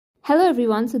Hello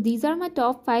everyone, so these are my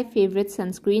top 5 favorite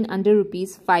sunscreen under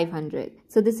rupees 500.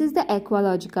 So this is the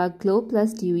Aqualogica Glow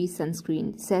Plus Dewy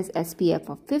Sunscreen. It says SPF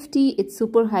of 50, it's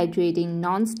super hydrating,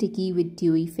 non-sticky with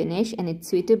dewy finish and it's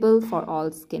suitable for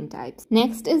all skin types.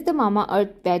 Next is the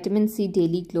Mamaearth Vitamin C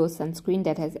Daily Glow Sunscreen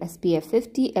that has SPF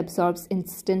 50, absorbs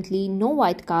instantly, no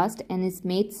white cast and is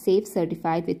made safe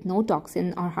certified with no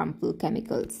toxin or harmful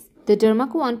chemicals. The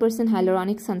Dermaco 1%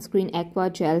 Hyaluronic Sunscreen Aqua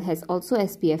Gel has also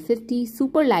SPF 50,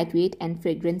 super lightweight and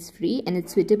fragrance-free, and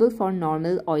it's suitable for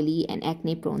normal, oily and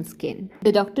acne-prone skin.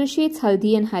 The Dr. Sheth's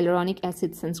Haldi and Hyaluronic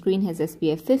Acid Sunscreen has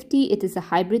SPF 50. It is a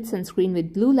hybrid sunscreen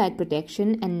with blue light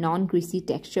protection and non-greasy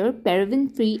texture,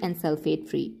 paraben-free and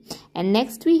sulfate-free. And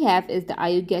next we have is the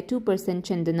Ayuga 2%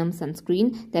 Chandanam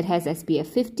Sunscreen that has SPF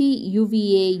 50,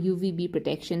 UVA, UVB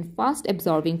protection,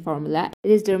 fast-absorbing formula.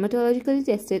 It is dermatologically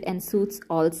tested and suits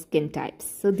all skin types.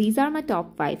 So these are my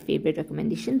top 5 favorite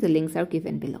recommendations. The links are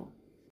given below.